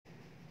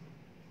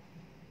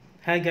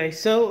Hi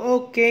guys.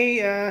 Hello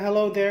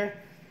there,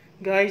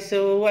 guys.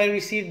 So I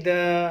received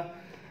the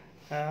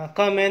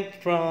comment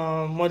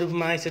from one of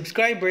my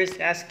subscribers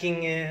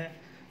asking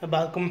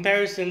about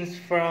comparisons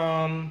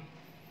from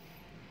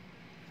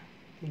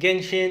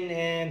Genshin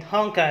and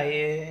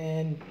Honkai,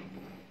 and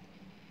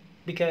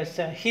because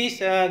he's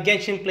a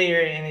Genshin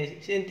player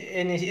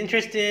and is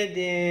interested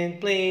in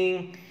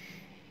playing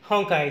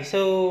Honkai.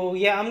 So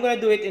yeah, I'm gonna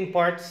do it in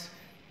parts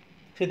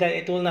so that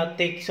it will not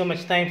take so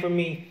much time for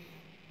me,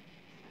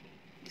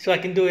 so I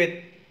can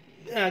get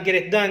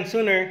it done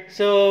sooner.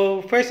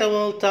 So first I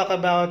will talk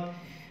about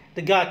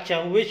the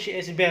gacha, which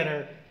is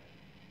better,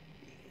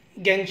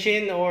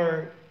 Genshin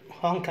or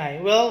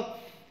Honkai. Well,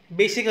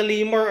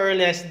 basically more or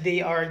less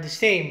they are the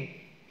same.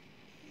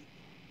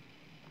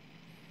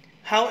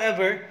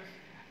 However,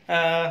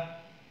 uh,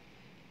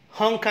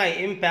 Honkai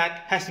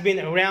Impact has been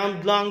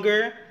around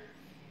longer,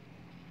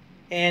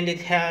 and it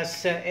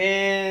has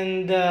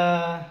and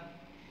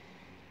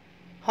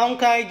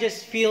Honkai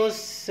just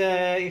feels,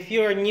 if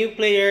you're a new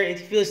player, it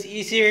feels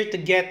easier to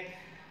get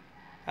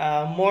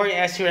more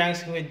S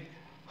ranks with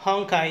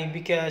Honkai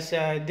because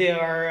there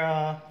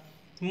are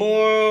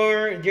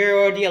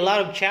already a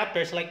lot of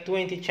chapters, like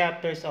 20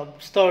 chapters of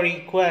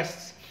story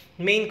quests,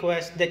 main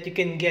quests that you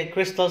can get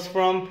crystals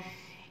from,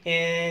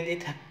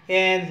 and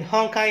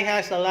Honkai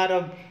has a lot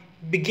of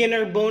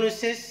beginner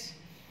bonuses.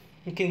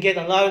 You can get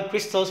a lot of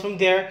crystals from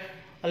there,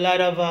 a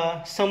lot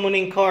of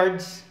summoning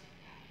cards,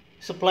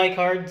 supply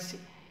cards,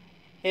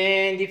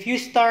 and if you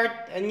start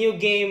a new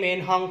game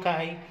in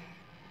Honkai,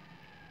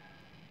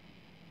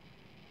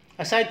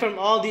 aside from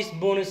all these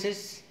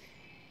bonuses,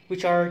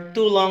 which are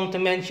too long to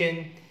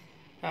mention,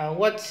 uh,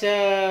 what's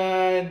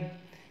uh,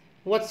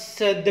 what's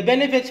the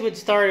benefits with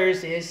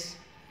starters is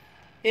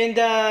in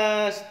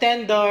the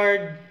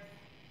standard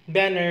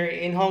banner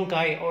in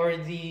Honkai, or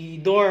the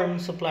dorm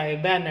supply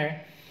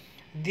banner,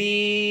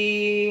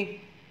 the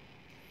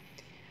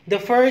the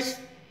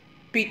first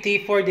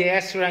PT for the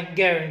S rank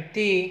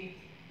guarantee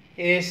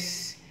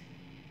is,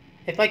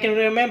 if I can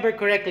remember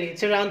correctly,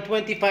 it's around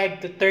 25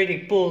 to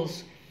 30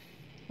 pulls,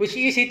 which is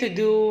easy to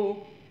do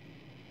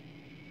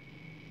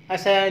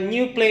as a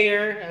new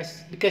player,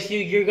 because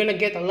you're gonna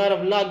get a lot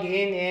of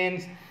login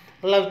and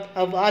a lot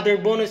of other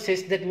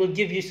bonuses that will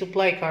give you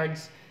supply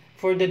cards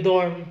for the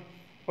dorm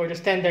or the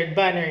standard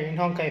banner in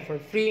Honkai for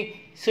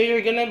free. So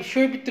you're gonna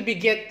sure to be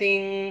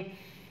getting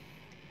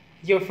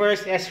your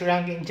first S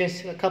rank in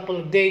just a couple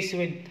of days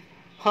with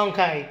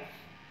Honkai.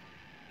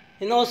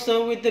 And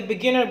also with the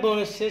beginner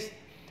bonuses,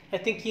 I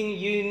think you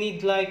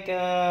need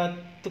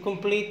to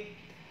complete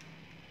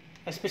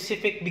a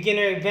specific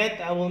beginner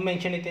event. I will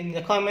mention it in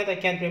the comment. I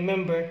can't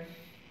remember.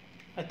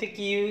 I think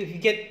you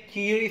get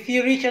you if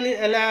you reach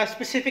a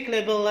specific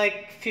level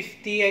like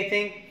 50, I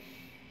think,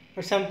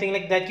 or something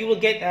like that, you will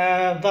get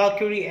a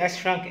Valkyrie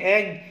S rank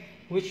egg,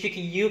 which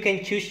you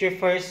can choose your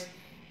first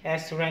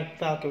S rank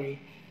Valkyrie.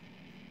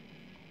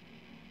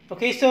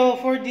 Okay, so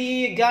for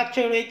the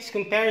gacha rates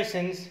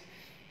comparisons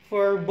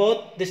for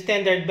both the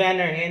standard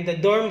banner and the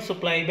dorm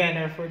supply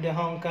banner for the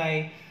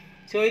Honkai,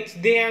 so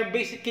they are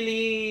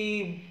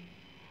basically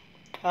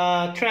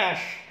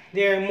trash.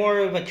 They're more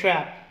of a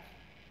trap.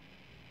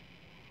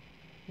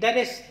 That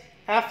is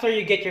after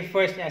you get your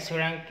first S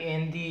rank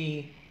in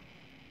the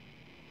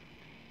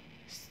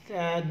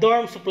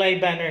dorm supply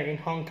banner in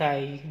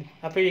Honkai.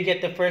 After you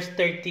get the first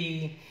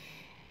 30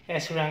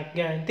 S rank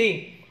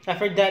guarantee.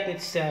 After that,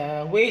 it's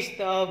a waste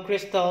of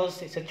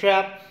crystals. It's a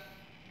trap.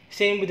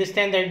 Same with the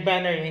standard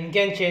banner in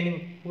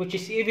Genshin, which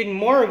is even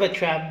more of a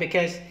trap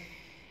because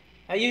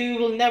you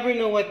will never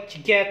know what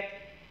you get.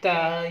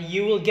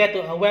 You will get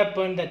a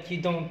weapon that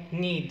you don't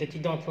need, that you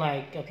don't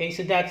like. Okay,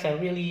 so that's a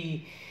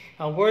really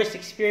worse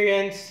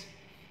experience.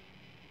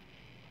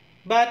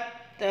 But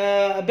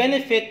a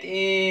benefit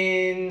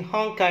in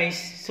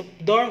Honkai's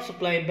dorm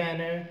supply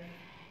banner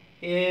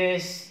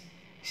is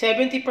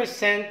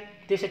 70%.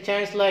 There's a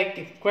chance,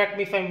 correct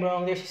me if I'm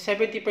wrong, there's a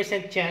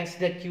 70% chance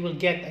that you will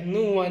get a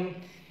new one,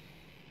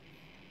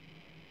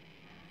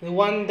 the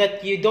one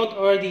that you don't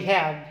already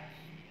have.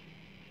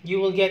 You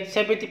will get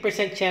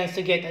 70% chance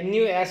to get a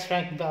new S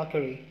rank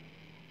Valkyrie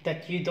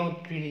that you don't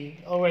really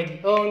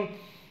already own.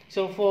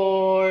 So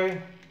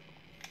for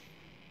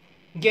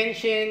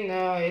Genshin,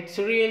 it's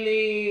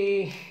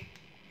really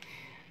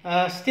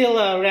still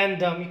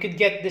random. You could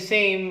get the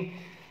same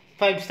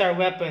 5-star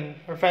weapon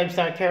or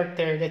 5-star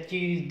character that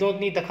you don't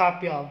need a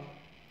copy of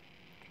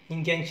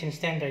in Genshin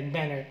standard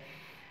banner.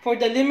 For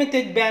the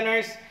limited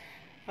banners,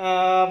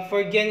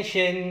 for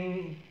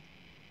Genshin,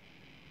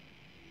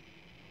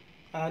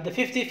 the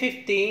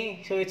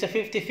 50-50, so it's a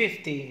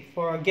 50-50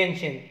 for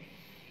Genshin.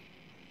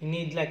 You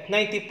need like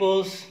 90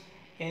 pulls,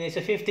 and it's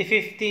a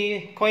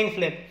 50-50 coin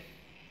flip.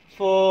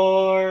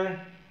 For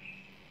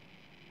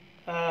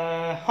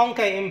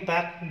Honkai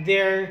Impact,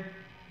 their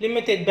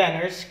limited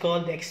banners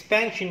called the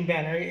expansion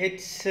banner,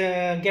 it's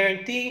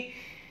guaranteed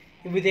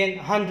within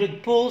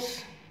 100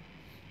 pulls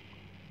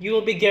you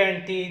will be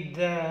guaranteed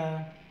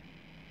the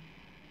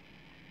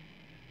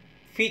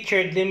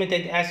featured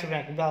limited S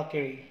rank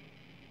Valkyrie.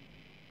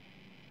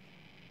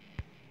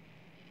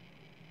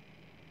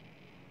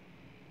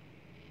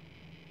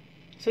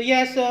 So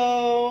yeah,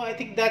 so I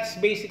think that's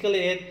basically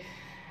it.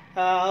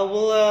 I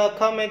will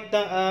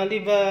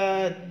leave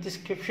a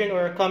description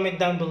or a comment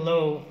down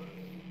below.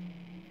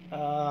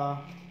 Uh,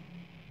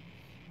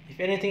 if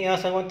anything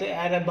else I want to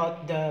add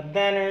about the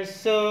banners.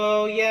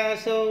 So yeah,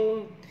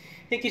 so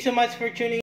thank you so much for tuning